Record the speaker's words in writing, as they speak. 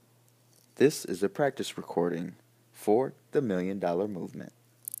This is a practice recording for the Million Dollar Movement.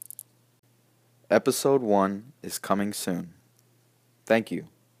 Episode 1 is coming soon. Thank you.